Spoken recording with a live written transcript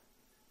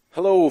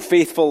Hello,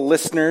 faithful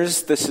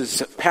listeners. This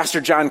is Pastor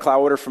John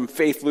Cloudwater from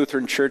Faith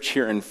Lutheran Church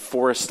here in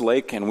Forest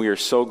Lake, and we are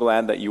so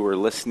glad that you are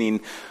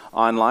listening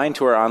online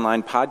to our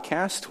online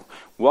podcast.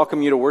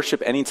 Welcome you to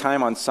worship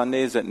anytime on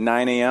Sundays at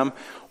 9 a.m.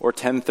 or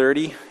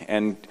 10:30,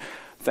 and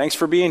thanks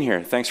for being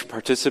here. Thanks for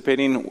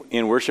participating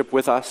in worship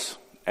with us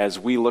as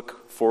we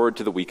look forward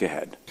to the week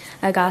ahead.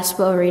 A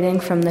gospel reading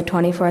from the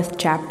 24th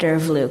chapter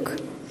of Luke.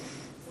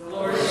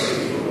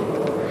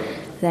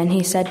 Then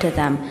he said to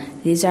them,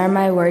 "These are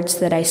my words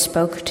that I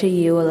spoke to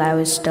you while I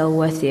was still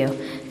with you,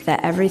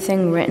 that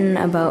everything written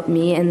about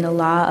me in the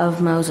law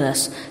of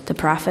Moses, the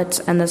prophets,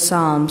 and the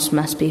Psalms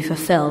must be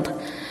fulfilled."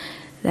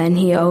 Then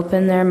he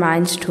opened their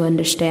minds to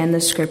understand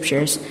the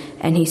Scriptures,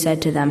 and he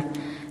said to them,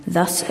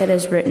 "Thus it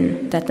is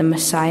written that the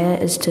Messiah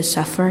is to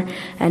suffer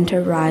and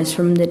to rise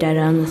from the dead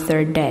on the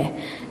third day,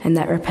 and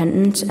that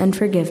repentance and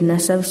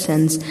forgiveness of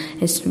sins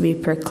is to be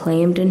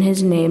proclaimed in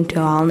his name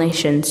to all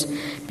nations,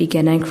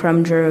 beginning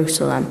from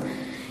Jerusalem.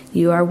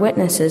 You are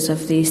witnesses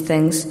of these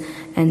things,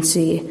 and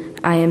see,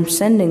 I am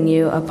sending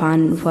you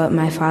upon what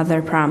my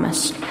Father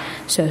promised.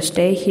 So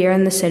stay here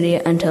in the city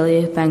until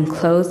you have been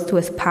clothed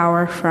with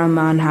power from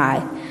on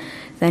high."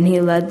 Then he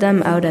led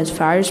them out as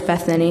far as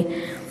Bethany.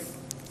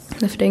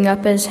 Lifting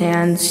up his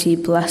hands, he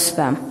blessed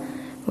them.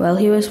 While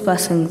he was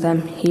blessing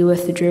them, he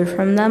withdrew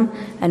from them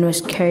and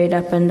was carried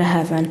up into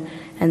heaven.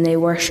 And they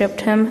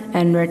worshipped him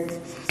and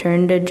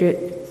returned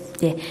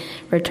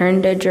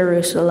to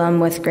Jerusalem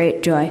with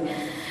great joy.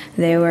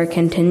 They were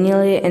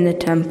continually in the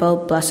temple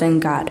blessing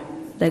God.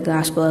 The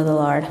Gospel of the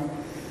Lord.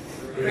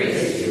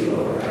 Praise to you,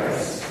 Lord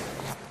Christ.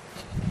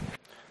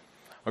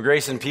 Well,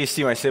 grace and peace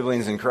to you, my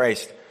siblings in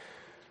Christ.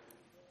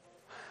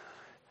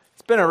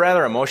 It's been a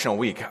rather emotional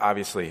week,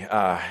 obviously.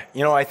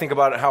 I think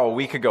about how a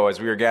week ago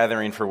as we were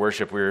gathering for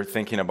worship, we were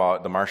thinking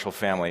about the Marshall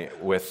family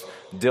with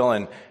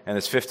Dylan and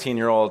this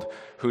 15-year-old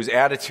whose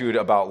attitude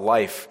about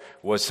life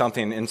was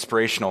something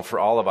inspirational for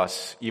all of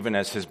us, even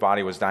as his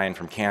body was dying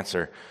from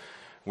cancer.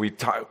 We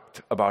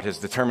talked about his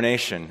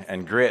determination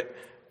and grit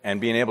and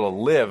being able to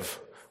live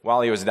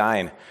while he was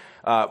dying.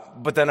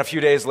 But then a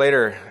few days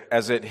later,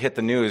 as it hit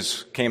the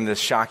news, came this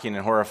shocking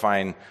and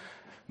horrifying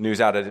news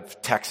out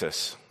of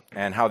Texas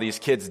and how these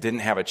kids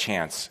didn't have a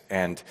chance.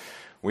 And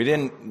we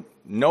didn't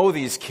know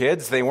these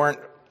kids. They weren't,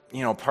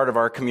 part of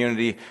our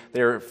community.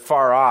 They were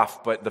far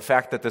off. But the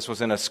fact that this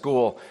was in a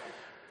school,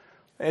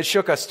 it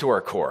shook us to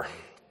our core.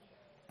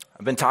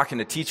 I've been talking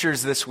to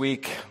teachers this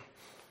week,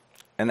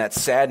 and that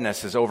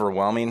sadness is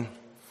overwhelming.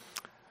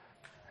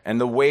 And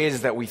the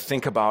ways that we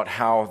think about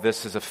how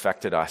this has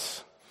affected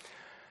us.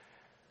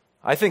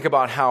 I think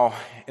about how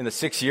in the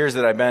 6 years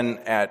that I've been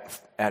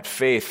at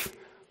Faith,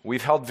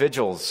 we've held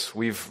vigils.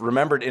 We've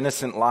remembered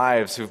innocent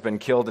lives who've been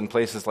killed in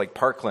places like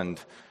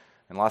Parkland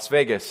and Las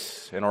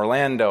Vegas and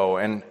Orlando,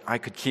 and I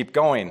could keep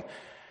going.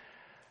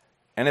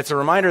 And it's a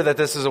reminder that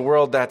this is a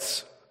world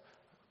that's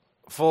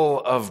full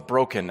of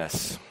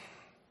brokenness,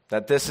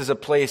 that this is a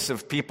place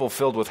of people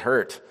filled with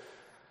hurt,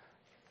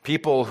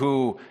 people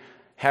who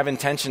have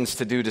intentions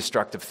to do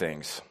destructive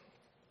things.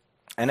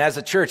 And as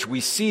a church, we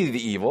see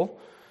the evil,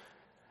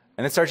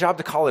 and it's our job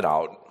to call it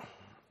out,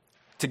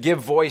 to give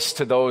voice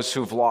to those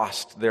who've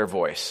lost their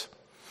voice.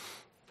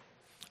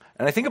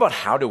 And I think about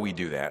how do we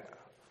do that?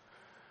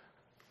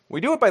 We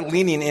do it by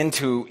leaning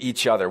into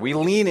each other. We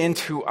lean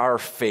into our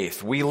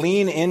faith. We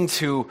lean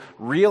into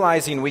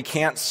realizing we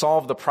can't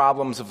solve the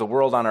problems of the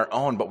world on our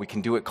own, but we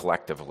can do it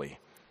collectively.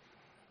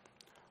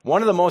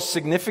 One of the most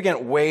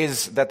significant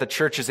ways that the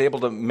church is able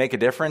to make a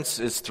difference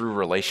is through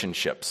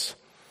relationships.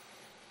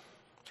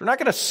 So we're not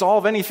going to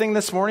solve anything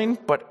this morning,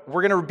 but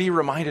we're going to be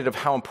reminded of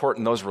how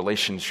important those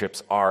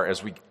relationships are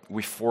as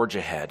we forge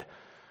ahead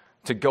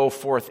to go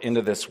forth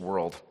into this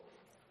world.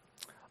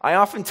 I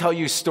often tell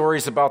you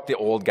stories about the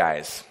old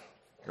guys,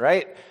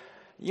 right?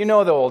 You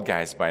know the old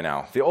guys by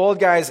now. The old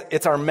guys,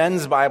 it's our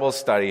men's Bible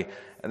study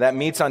that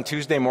meets on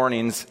Tuesday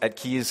mornings at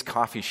Keys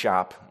Coffee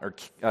Shop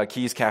or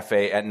Keys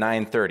Cafe at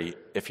 9:30.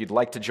 If you'd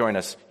like to join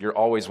us, you're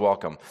always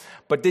welcome.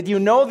 But did you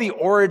know the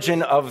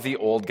origin of the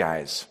old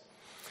guys?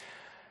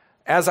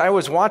 As I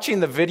was watching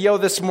the video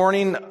this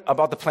morning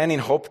about the Planting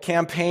Hope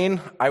campaign,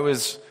 I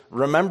was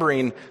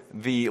remembering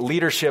the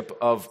leadership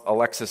of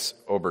Alexis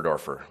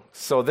Oberdorfer.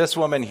 So this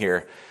woman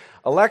here,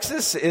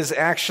 Alexis is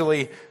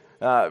actually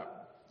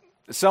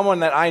someone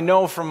that I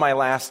know from my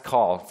last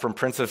call from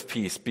Prince of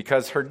Peace,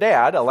 because her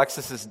dad,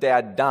 Alexis's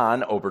dad,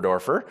 Don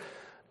Oberdorfer,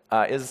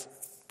 is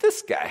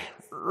this guy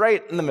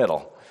right in the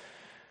middle.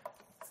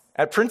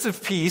 At Prince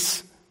of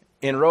Peace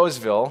in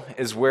Roseville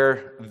is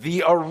where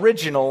the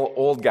original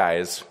Old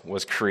Guys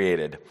was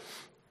created.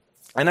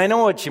 And I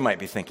know what you might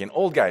be thinking,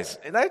 Old Guys,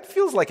 that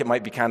feels like it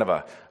might be kind of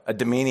a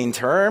demeaning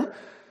term,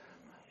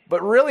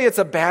 but really it's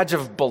a badge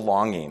of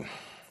belonging.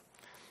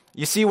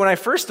 You see, when I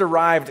first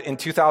arrived in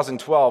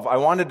 2012, I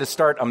wanted to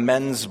start a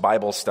men's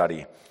Bible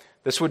study.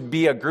 This would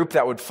be a group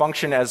that would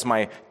function as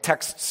my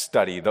text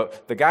study,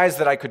 the guys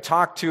that I could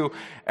talk to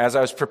as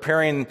I was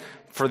preparing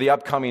for the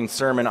upcoming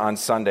sermon on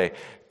Sunday,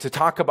 to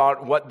talk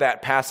about what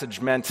that passage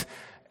meant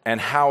and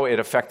how it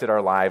affected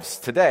our lives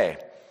today.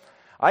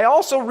 I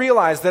also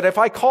realized that if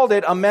I called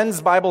it a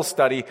men's Bible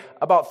study,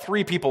 about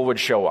 3 people would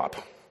show up.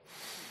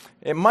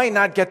 It might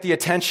not get the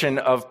attention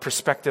of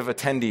prospective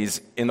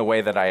attendees in the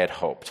way that I had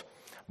hoped.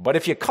 But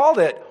if you called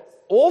it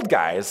Old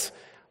Guys,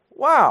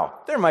 wow,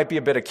 there might be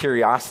a bit of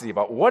curiosity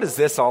about what is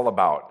this all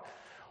about.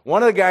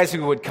 One of the guys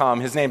who would come,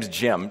 his name's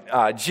Jim.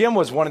 Jim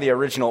was one of the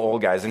original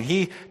Old Guys, and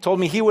he told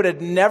me he would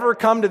have never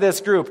come to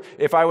this group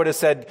if I would have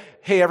said,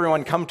 hey,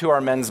 everyone, come to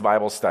our men's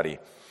Bible study.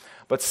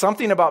 But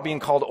something about being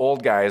called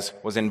Old Guys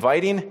was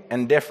inviting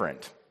and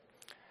different.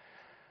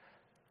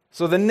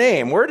 So the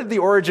name, where did the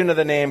origin of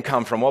the name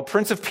come from? Well,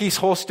 Prince of Peace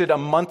hosted a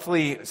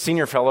monthly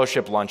senior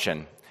fellowship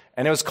luncheon.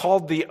 And it was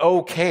called the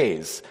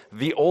OKs,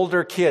 the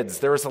older kids.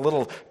 There was a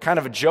little kind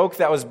of a joke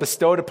that was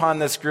bestowed upon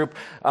this group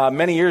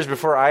many years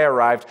before I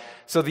arrived.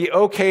 So the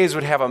OKs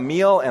would have a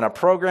meal and a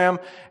program,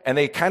 and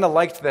they kind of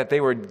liked that they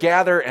would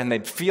gather and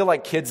they'd feel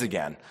like kids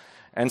again.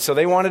 And so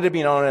they wanted to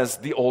be known as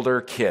the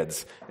older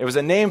kids. It was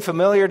a name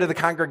familiar to the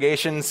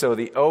congregation, so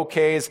the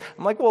OKs.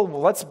 I'm like, well,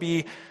 let's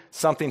be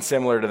something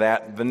similar to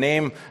that. The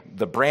name,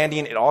 the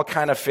branding, it all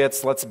kind of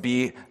fits. Let's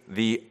be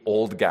the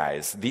Old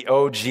Guys, the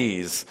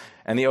OGs.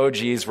 And the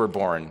OGs were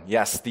born.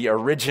 Yes, the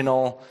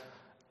original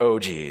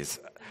OGs.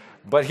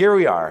 But here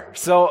we are.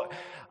 So,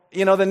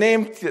 the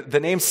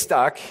name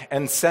stuck,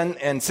 and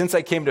since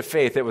I came to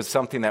faith, it was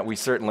something that we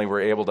certainly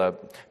were able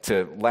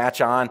to latch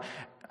on.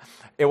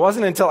 It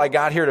wasn't until I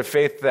got here to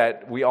faith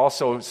that we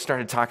also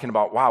started talking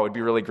about, wow, it would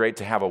be really great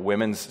to have a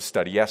women's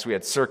study. Yes, we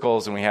had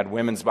circles and we had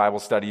women's Bible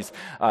studies,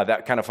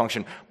 that kind of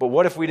function. But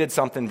what if we did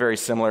something very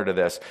similar to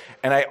this?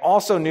 And I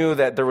also knew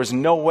that there was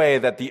no way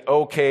that the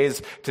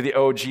OKs to the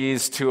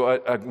OGs to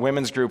a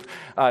women's group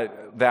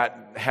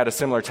that had a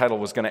similar title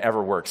was going to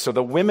ever work. So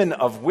the Women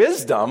of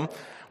Wisdom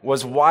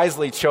was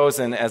wisely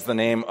chosen as the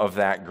name of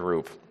that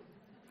group.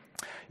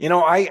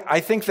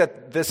 I think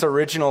that this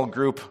original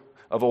group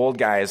of old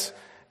guys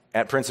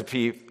at Prince of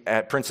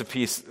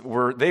Peace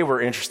were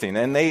interesting,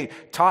 and they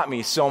taught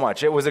me so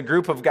much. It was a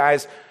group of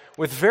guys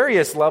with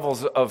various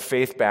levels of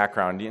faith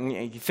background.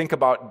 You think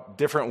about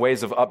different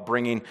ways of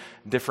upbringing,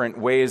 different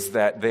ways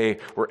that they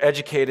were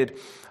educated,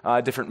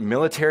 different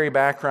military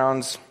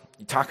backgrounds.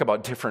 You talk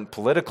about different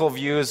political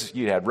views.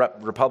 You had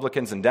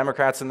Republicans and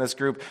Democrats in this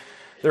group.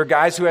 There were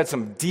guys who had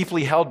some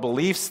deeply held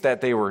beliefs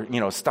that they were,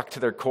 stuck to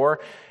their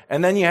core.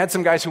 And then you had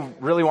some guys who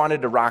really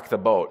wanted to rock the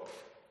boat.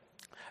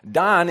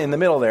 Don, in the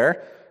middle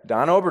there,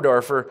 Don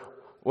Oberdorfer,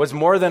 was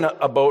more than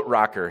a boat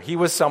rocker. He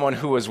was someone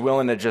who was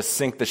willing to just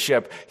sink the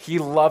ship. He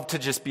loved to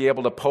just be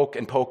able to poke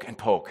and poke and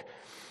poke.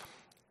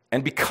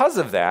 And because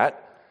of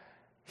that,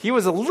 he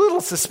was a little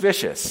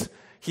suspicious.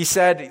 He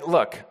said,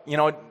 look,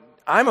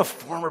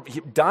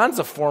 Don's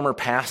a former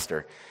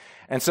pastor.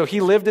 And so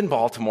he lived in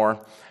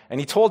Baltimore, and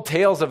he told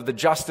tales of the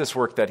justice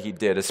work that he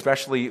did,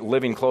 especially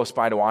living close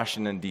by to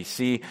Washington,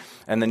 D.C.,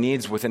 and the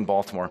needs within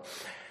Baltimore.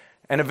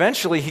 And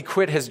eventually, he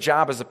quit his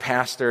job as a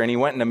pastor, and he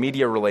went into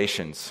media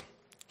relations.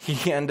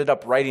 He ended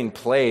up writing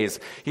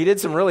plays. He did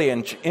some really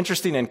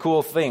interesting and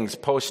cool things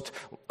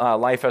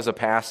post-life as a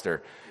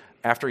pastor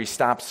after he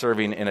stopped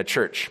serving in a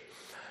church.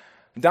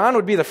 Don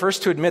would be the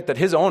first to admit that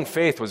his own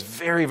faith was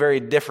very, very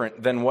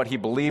different than what he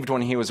believed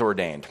when he was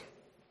ordained.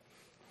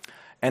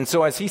 And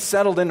so as he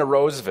settled into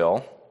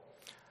Roseville,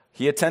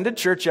 he attended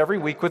church every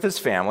week with his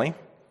family,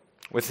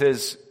 with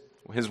his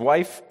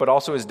wife, but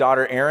also his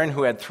daughter Erin,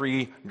 who had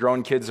 3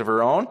 grown kids of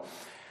her own.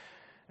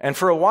 And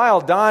for a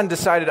while, Don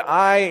decided,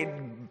 I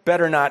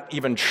better not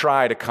even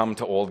try to come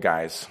to Old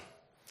Guys.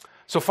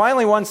 So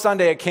finally, one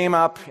Sunday, it came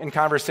up in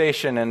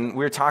conversation, and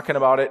we were talking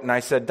about it, and I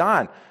said,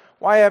 Don,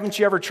 why haven't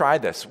you ever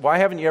tried this? Why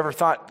haven't you ever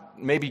thought,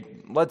 maybe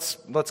let's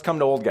come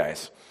to Old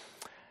Guys?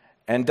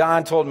 And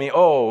Don told me,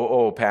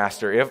 oh,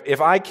 Pastor,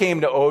 if I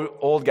came to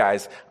Old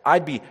Guys,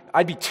 I'd be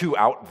too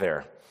out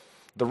there.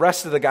 The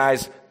rest of the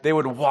guys, they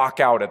would walk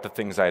out at the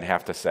things I'd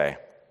have to say.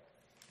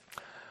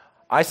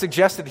 I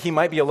suggested he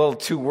might be a little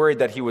too worried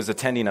that he was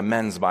attending a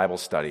men's Bible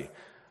study.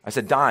 I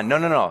said, Don,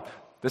 no.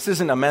 This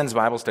isn't a men's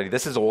Bible study.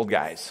 This is Old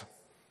Guys.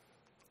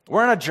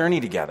 We're on a journey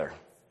together.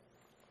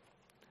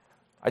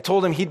 I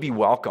told him he'd be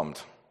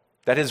welcomed,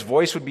 that his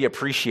voice would be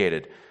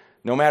appreciated,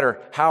 no matter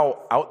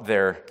how out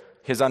there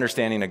his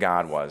understanding of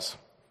God was.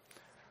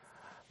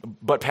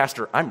 But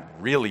Pastor, I'm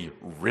really,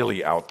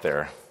 really out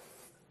there.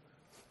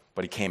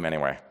 But he came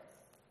anyway.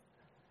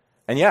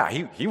 And yeah,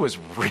 he was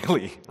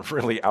really,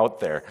 really out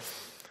there.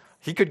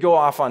 He could go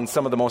off on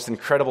some of the most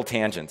incredible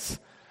tangents.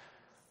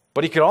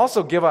 But he could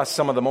also give us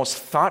some of the most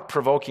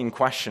thought-provoking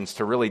questions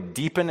to really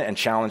deepen and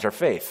challenge our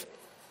faith.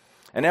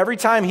 And every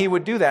time he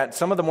would do that,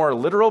 some of the more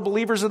literal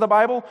believers of the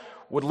Bible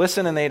would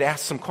listen and they'd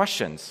ask some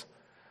questions.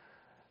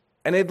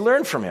 And they'd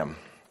learn from him.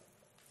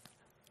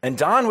 And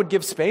Don would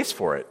give space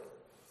for it.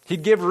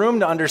 He'd give room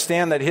to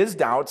understand that his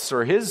doubts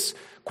or his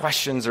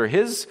questions or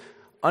his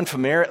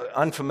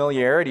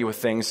unfamiliarity with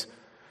things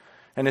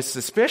and his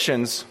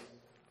suspicions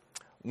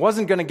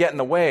wasn't going to get in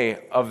the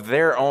way of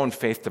their own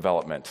faith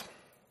development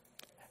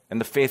and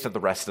the faith of the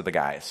rest of the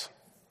guys.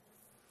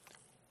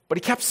 But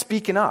he kept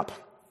speaking up.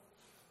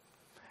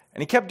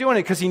 And he kept doing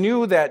it because he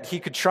knew that he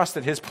could trust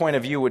that his point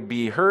of view would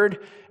be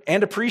heard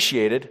and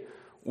appreciated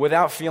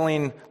without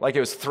feeling like it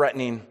was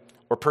threatening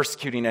or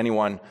persecuting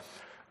anyone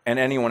and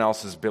anyone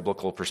else's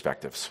biblical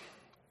perspectives.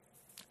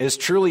 It is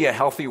truly a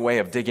healthy way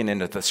of digging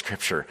into the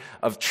scripture,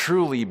 of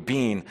truly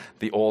being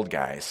the old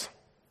guys.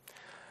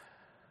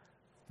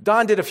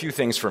 Don did a few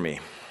things for me.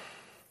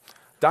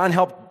 Don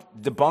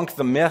helped debunk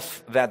the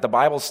myth that the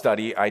Bible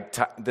study,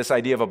 this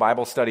idea of a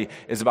Bible study,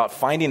 is about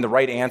finding the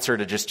right answer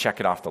to just check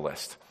it off the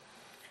list.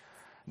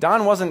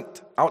 Don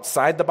wasn't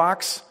outside the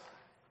box.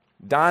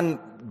 Don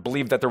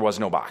believed that there was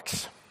no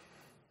box.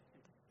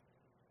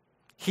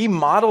 He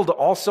modeled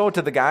also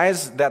to the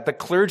guys that the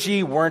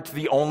clergy weren't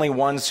the only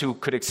ones who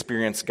could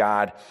experience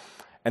God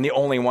and the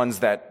only ones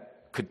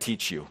that could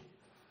teach you.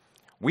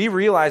 We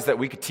realized that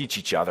we could teach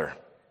each other.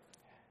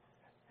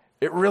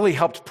 It really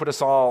helped put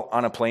us all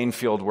on a playing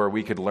field where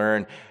we could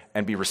learn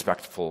and be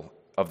respectful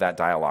of that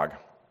dialogue.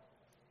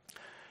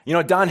 You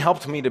know, Don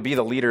helped me to be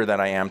the leader that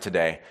I am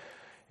today.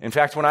 In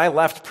fact, when I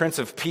left Prince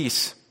of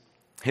Peace,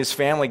 his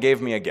family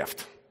gave me a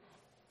gift.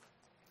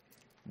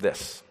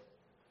 This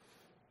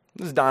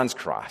is Don's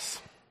cross.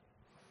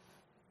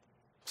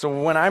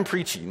 So when I'm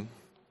preaching,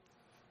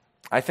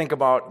 I think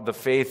about the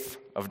faith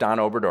of Don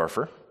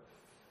Oberdorfer,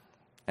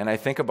 and I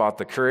think about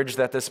the courage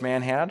that this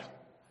man had.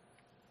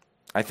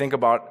 I think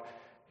about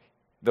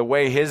the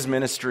way his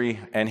ministry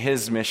and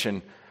his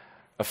mission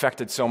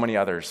affected so many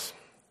others.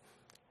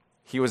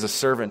 He was a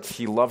servant.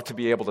 He loved to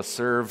be able to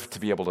serve, to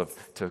be able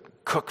to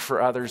cook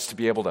for others, to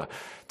be able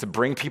to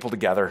bring people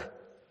together.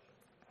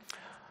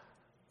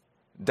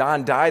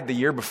 Don died the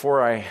year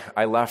before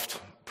I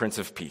left Prince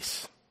of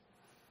Peace,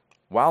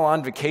 while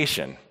on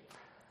vacation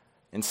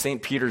in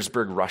St.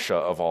 Petersburg, Russia,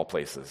 of all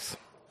places.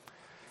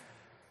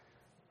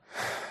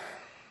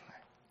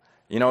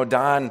 You know,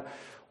 Don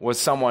was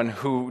someone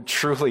who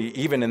truly,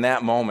 even in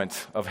that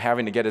moment of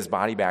having to get his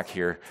body back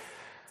here,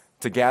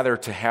 to gather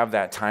to have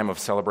that time of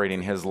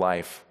celebrating his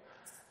life,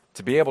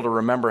 to be able to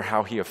remember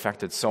how he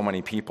affected so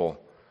many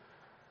people,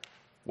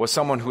 was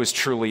someone who is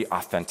truly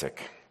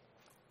authentic.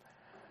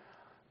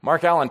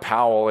 Mark Allen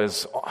Powell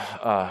is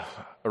a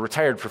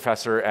retired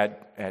professor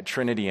at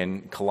Trinity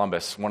in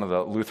Columbus, one of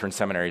the Lutheran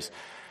seminaries.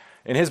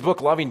 In his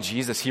book, Loving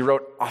Jesus, he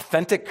wrote,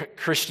 "Authentic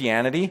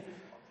Christianity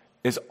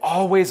is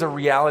always a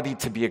reality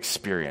to be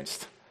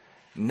experienced,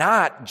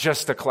 not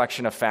just a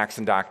collection of facts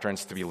and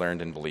doctrines to be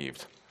learned and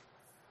believed."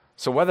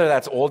 So whether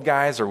that's old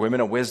guys or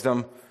women of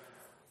wisdom,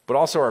 but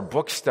also our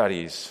book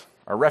studies,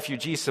 our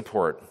refugee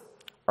support,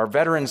 our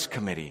veterans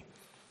committee,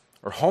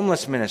 our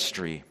homeless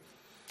ministry,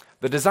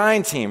 the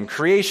design team,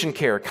 creation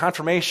care,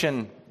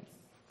 confirmation,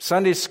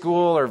 Sunday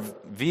school or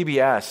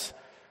VBS,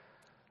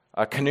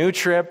 a canoe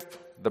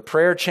trip, the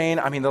prayer chain,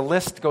 I mean, the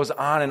list goes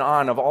on and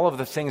on of all of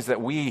the things that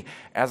we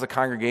as a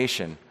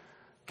congregation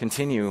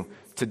continue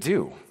to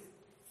do.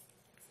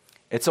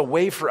 It's a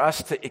way for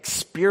us to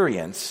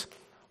experience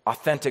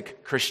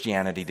authentic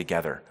Christianity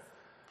together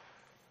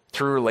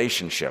through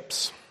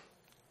relationships,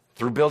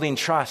 through building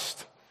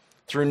trust,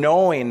 through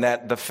knowing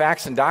that the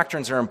facts and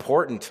doctrines are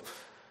important,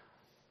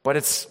 but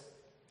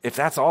if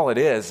that's all it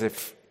is,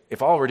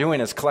 if all we're doing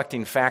is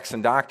collecting facts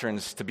and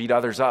doctrines to beat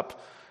others up,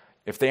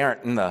 if they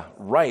aren't in the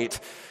right,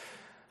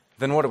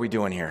 then what are we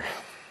doing here?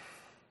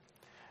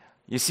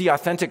 You see,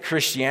 authentic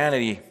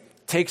Christianity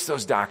takes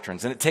those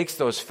doctrines and it takes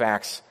those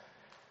facts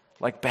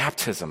like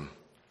baptism,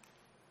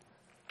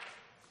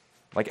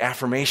 like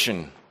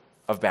affirmation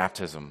of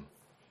baptism,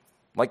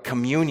 like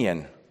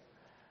communion,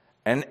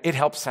 and it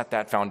helps set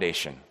that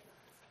foundation.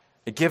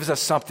 It gives us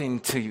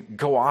something to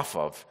go off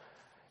of.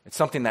 It's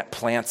something that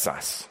plants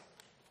us.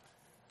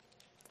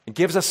 It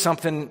gives us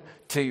something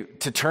to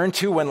turn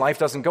to when life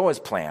doesn't go as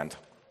planned.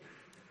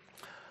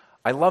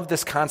 I love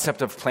this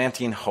concept of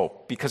planting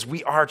hope because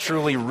we are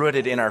truly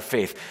rooted in our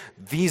faith.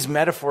 These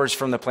metaphors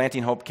from the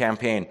Planting Hope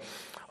campaign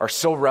are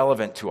so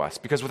relevant to us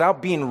because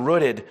without being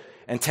rooted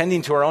and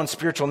tending to our own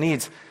spiritual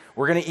needs,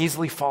 we're going to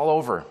easily fall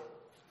over.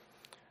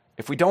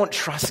 If we don't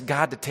trust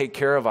God to take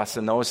care of us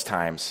in those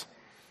times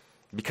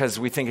because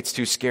we think it's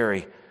too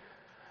scary,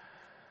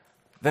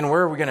 then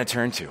where are we going to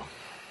turn to?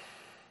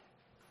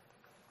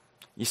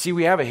 You see,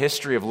 we have a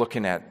history of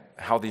looking at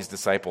how these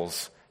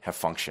disciples have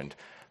functioned.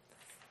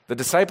 The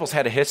disciples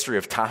had a history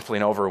of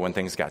toppling over when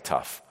things got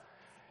tough.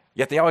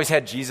 Yet they always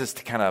had Jesus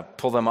to kind of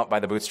pull them up by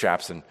the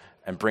bootstraps and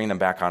bring them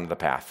back onto the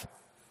path.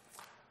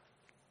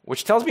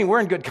 Which tells me we're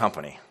in good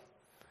company.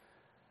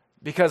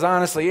 Because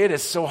honestly, it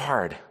is so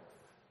hard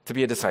to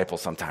be a disciple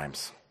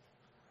sometimes.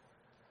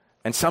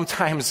 And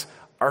sometimes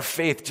our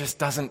faith just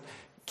doesn't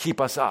keep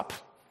us up.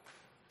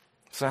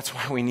 So that's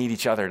why we need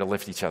each other to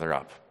lift each other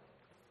up.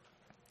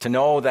 To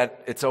know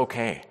that it's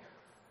okay.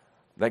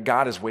 That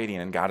God is waiting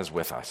and God is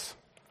with us.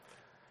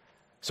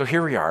 So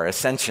here we are,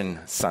 Ascension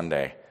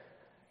Sunday.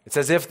 It's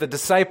as if the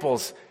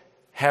disciples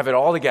have it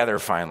all together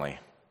finally.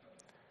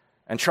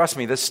 And trust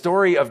me, the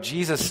story of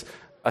Jesus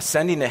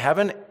ascending to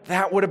heaven,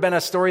 that would have been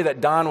a story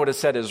that Don would have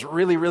said is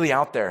really, really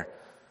out there.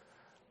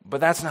 But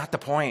that's not the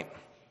point.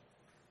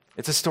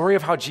 It's a story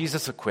of how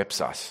Jesus equips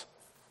us.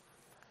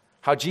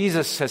 how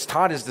Jesus has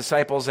taught his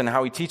disciples and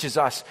how he teaches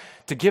us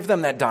to give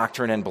them that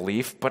doctrine and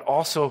belief, but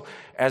also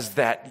as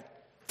that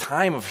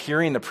time of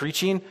hearing the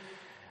preaching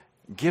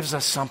gives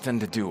us something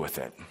to do with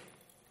it.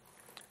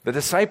 The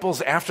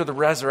disciples after the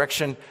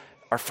resurrection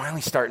are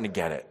finally starting to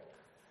get it.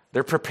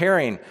 They're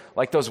preparing,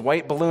 like those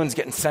white balloons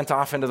getting sent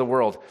off into the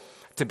world,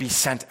 to be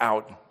sent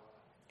out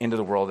into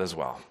the world as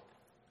well.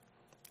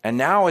 And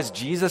now as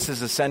Jesus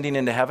is ascending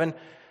into heaven,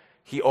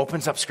 he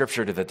opens up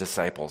Scripture to the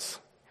disciples.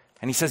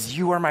 And he says,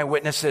 you are my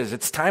witnesses.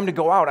 It's time to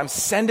go out. I'm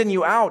sending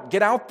you out.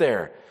 Get out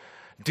there.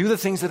 Do the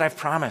things that I've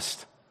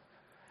promised.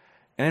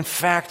 And in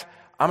fact,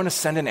 I'm going to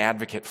send an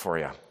advocate for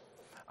you.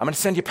 I'm going to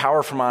send you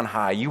power from on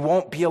high. You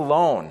won't be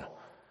alone.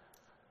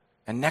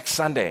 And next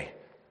Sunday,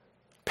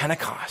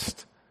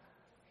 Pentecost,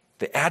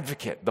 the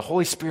advocate, the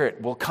Holy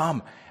Spirit will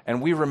come.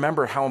 And we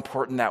remember how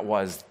important that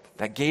was.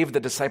 That gave the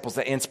disciples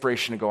that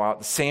inspiration to go out,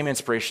 the same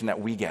inspiration that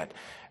we get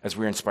as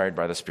we're inspired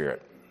by the Spirit.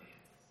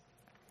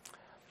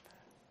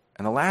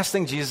 And the last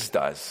thing Jesus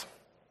does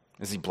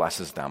is he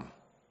blesses them.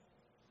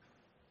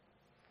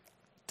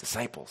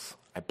 Disciples,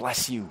 I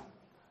bless you.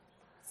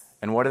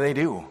 And what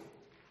do?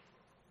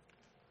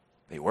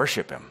 They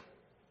worship him.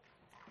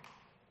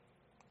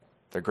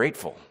 They're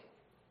grateful.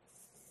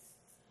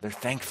 They're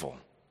thankful.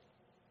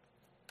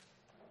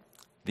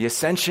 The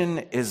ascension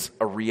is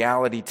a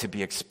reality to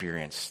be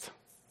experienced.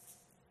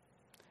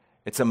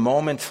 It's a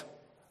moment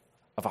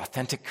of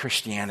authentic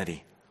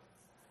Christianity.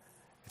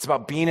 It's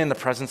about being in the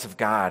presence of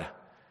God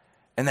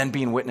and then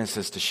being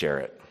witnesses to share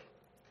it.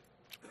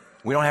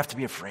 We don't have to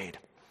be afraid.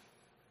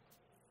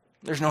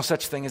 There's no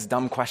such thing as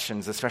dumb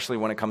questions, especially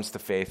when it comes to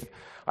faith.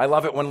 I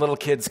love it when little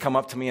kids come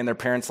up to me and their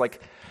parents they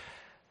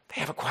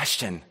have a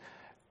question.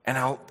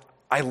 And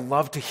I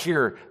love to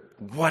hear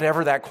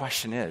whatever that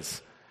question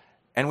is.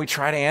 And we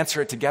try to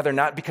answer it together,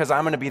 not because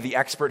I'm going to be the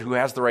expert who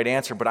has the right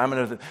answer, but I'm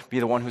going to be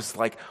the one who's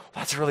like, well,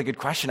 that's a really good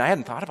question. I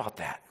hadn't thought about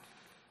that.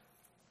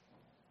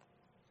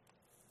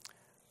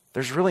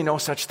 There's really no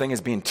such thing as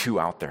being too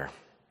out there,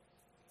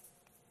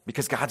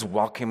 because God's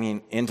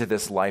welcoming into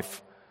this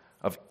life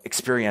of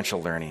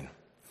experiential learning.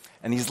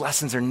 And these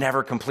lessons are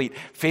never complete.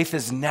 Faith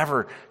is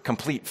never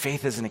complete.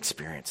 Faith is an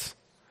experience.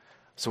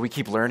 So we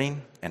keep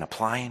learning and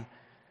applying,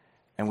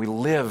 and we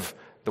live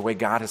the way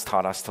God has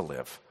taught us to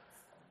live,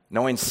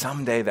 knowing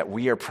someday that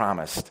we are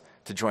promised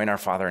to join our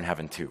Father in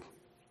heaven too.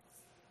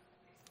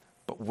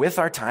 But with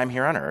our time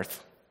here on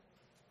earth,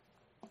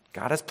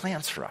 God has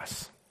plans for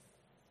us.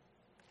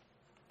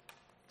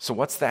 So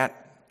what's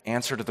that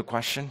answer to the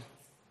question?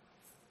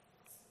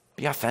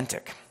 Be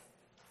authentic.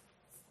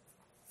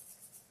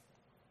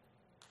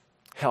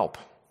 Help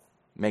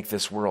make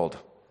this world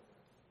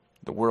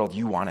the world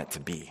you want it to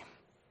be.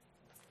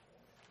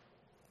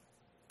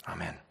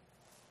 Amen.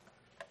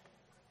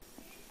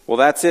 Well,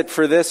 that's it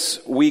for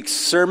this week's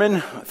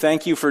sermon.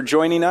 Thank you for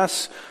joining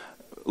us.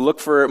 Look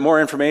for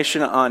more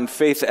information on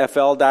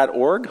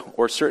faithfl.org,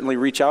 or certainly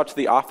reach out to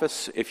the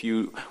office if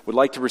you would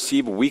like to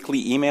receive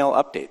weekly email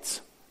updates.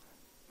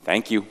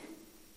 Thank you.